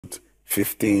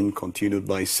15, continued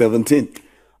by 17.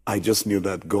 I just knew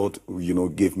that God,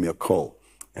 gave me a call,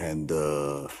 and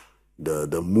the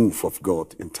move of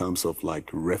God in terms of like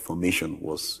reformation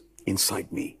was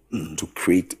inside me to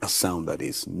create a sound that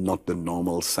is not the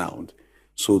normal sound.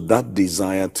 So that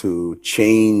desire to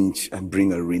change and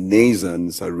bring a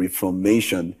renaissance, a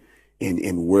reformation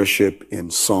in worship,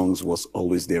 in songs was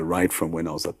always there right from when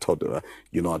I was a toddler,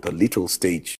 at a little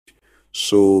stage.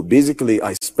 So basically,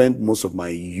 I spent most of my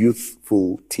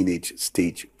youthful teenage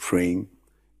stage praying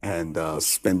and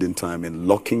spending time in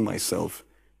locking myself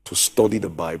to study the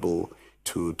Bible,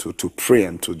 to pray,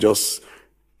 and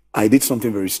I did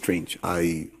something very strange.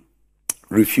 I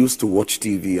refused to watch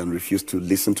TV and refused to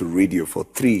listen to radio for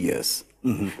 3 years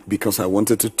because I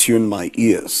wanted to tune my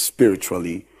ears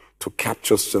spiritually to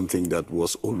capture something that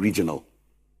was original,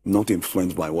 not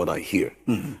influenced by what I hear.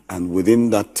 And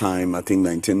within that time, I think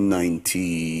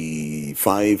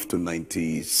 1995 to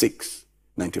 96,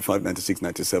 95, 96,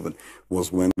 97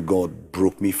 was when God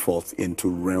broke me forth into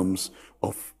realms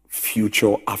of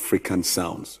future African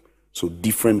sounds. So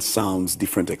different sounds,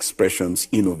 different expressions,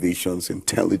 innovations,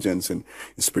 intelligence, and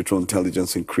spiritual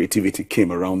intelligence and creativity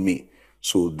came around me.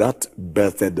 So that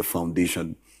birthed the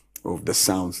foundation of the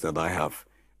sounds that I have.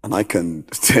 And I can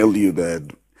tell you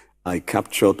that I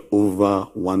captured over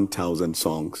 1,000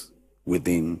 songs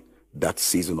within that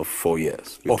season of 4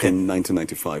 years, between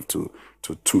 1995 to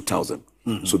 2000.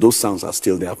 So those sounds are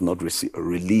still there. I have not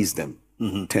released them.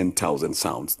 10,000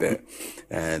 sounds there.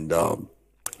 And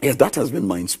yes, that has been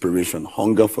my inspiration.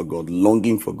 Hunger for God,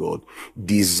 longing for God,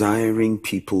 desiring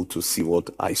people to see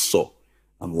what I saw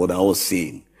and what I was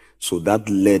seeing. So that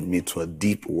led me to a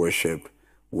deep worship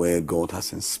where God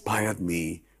has inspired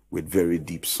me with very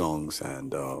deep songs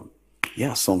and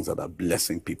songs that are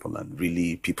blessing people and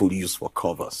really people use for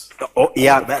covers.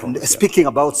 Speaking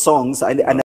about songs,